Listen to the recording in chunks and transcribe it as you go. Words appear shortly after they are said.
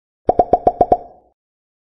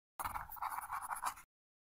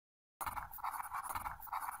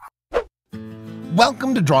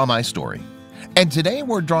Welcome to Draw My Story, and today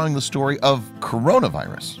we're drawing the story of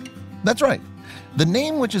coronavirus. That's right, the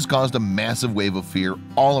name which has caused a massive wave of fear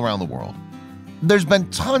all around the world. There's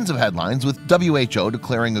been tons of headlines with WHO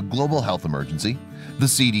declaring a global health emergency. The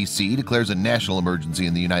CDC declares a national emergency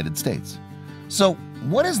in the United States. So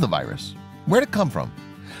what is the virus? Where did it come from?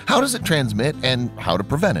 How does it transmit and how to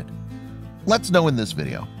prevent it? Let's know in this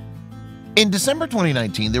video. In December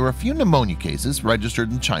 2019, there were a few pneumonia cases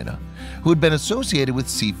registered in China who had been associated with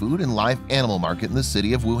seafood and live animal market in the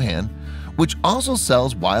city of Wuhan, which also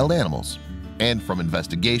sells wild animals. And from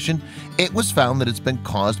investigation, it was found that it's been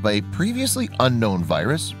caused by a previously unknown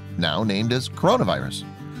virus, now named as coronavirus.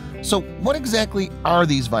 So what exactly are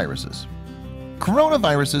these viruses?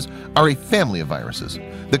 Coronaviruses are a family of viruses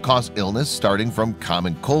that cause illness starting from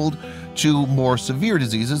common cold to more severe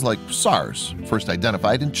diseases like SARS, first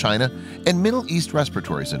identified in China, and Middle East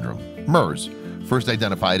Respiratory Syndrome, MERS, first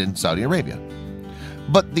identified in Saudi Arabia.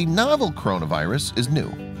 But the novel coronavirus is new,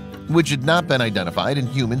 which had not been identified in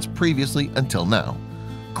humans previously until now.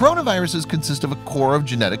 Coronaviruses consist of a core of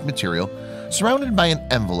genetic material surrounded by an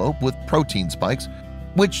envelope with protein spikes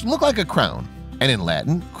which look like a crown, and in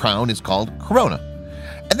Latin, crown is called corona.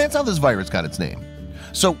 And that's how this virus got its name.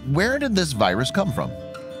 So where did this virus come from?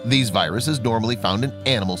 These viruses normally found in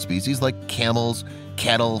animal species like camels,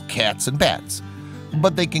 cattle, cats, and bats.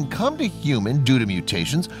 But they can come to human due to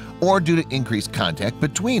mutations or due to increased contact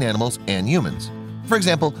between animals and humans. For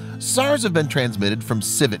example, SARS have been transmitted from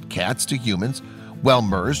civet cats to humans, while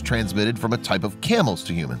MERS transmitted from a type of camels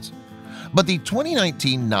to humans. But the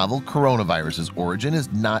 2019 novel coronavirus's origin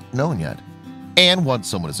is not known yet. And once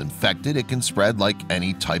someone is infected, it can spread like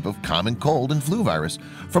any type of common cold and flu virus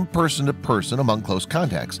from person to person among close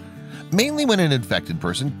contacts, mainly when an infected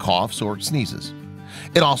person coughs or sneezes.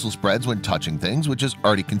 It also spreads when touching things which is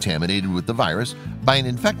already contaminated with the virus by an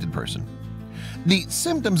infected person. The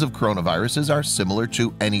symptoms of coronaviruses are similar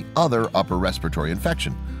to any other upper respiratory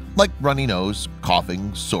infection, like runny nose,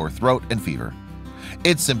 coughing, sore throat, and fever.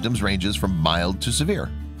 Its symptoms ranges from mild to severe.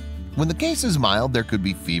 When the case is mild, there could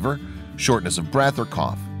be fever, shortness of breath, or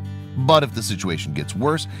cough. But if the situation gets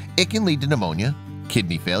worse, it can lead to pneumonia,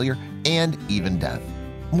 kidney failure, and even death.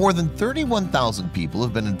 More than 31,000 people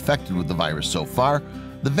have been infected with the virus so far,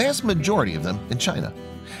 the vast majority of them in China.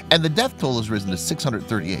 And the death toll has risen to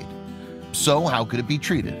 638. So how could it be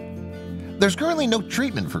treated? There's currently no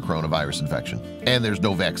treatment for coronavirus infection, and there's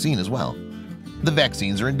no vaccine as well. The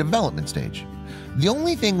vaccines are in development stage. The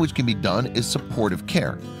only thing which can be done is supportive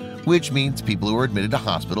care, which means people who are admitted to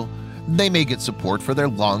hospital, they may get support for their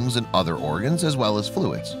lungs and other organs as well as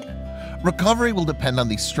fluids. Recovery will depend on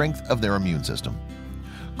the strength of their immune system.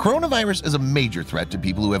 Coronavirus is a major threat to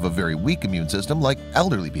people who have a very weak immune system, like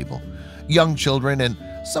elderly people, young children, and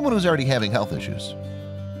someone who's already having health issues.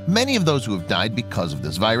 Many of those who have died because of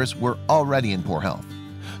this virus were already in poor health.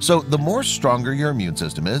 So the more stronger your immune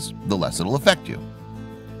system is, the less it'll affect you.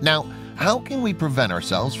 Now, how can we prevent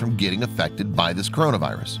ourselves from getting affected by this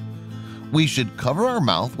coronavirus? We should cover our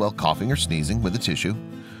mouth while coughing or sneezing with a tissue.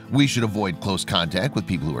 We should avoid close contact with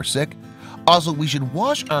people who are sick. Also, we should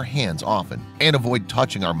wash our hands often and avoid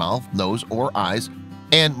touching our mouth, nose, or eyes,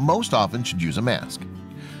 and most often should use a mask.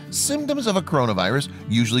 Symptoms of a coronavirus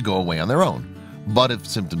usually go away on their own, but if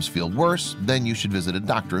symptoms feel worse, then you should visit a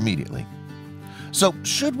doctor immediately. So,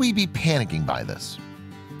 should we be panicking by this?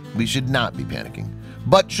 We should not be panicking,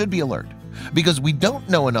 but should be alert, because we don't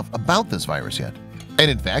know enough about this virus yet. And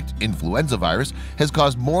in fact, influenza virus has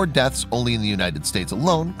caused more deaths only in the United States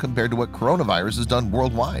alone compared to what coronavirus has done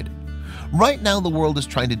worldwide. Right now, the world is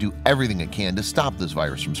trying to do everything it can to stop this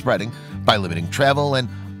virus from spreading by limiting travel and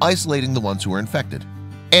isolating the ones who are infected.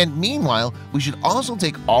 And meanwhile, we should also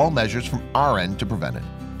take all measures from our end to prevent it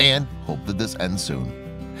and hope that this ends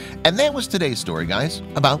soon. And that was today's story, guys,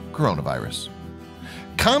 about coronavirus.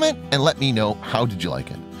 Comment and let me know how did you like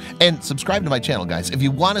it. And subscribe to my channel, guys, if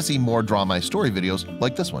you want to see more Draw My Story videos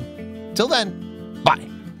like this one. Till then, bye.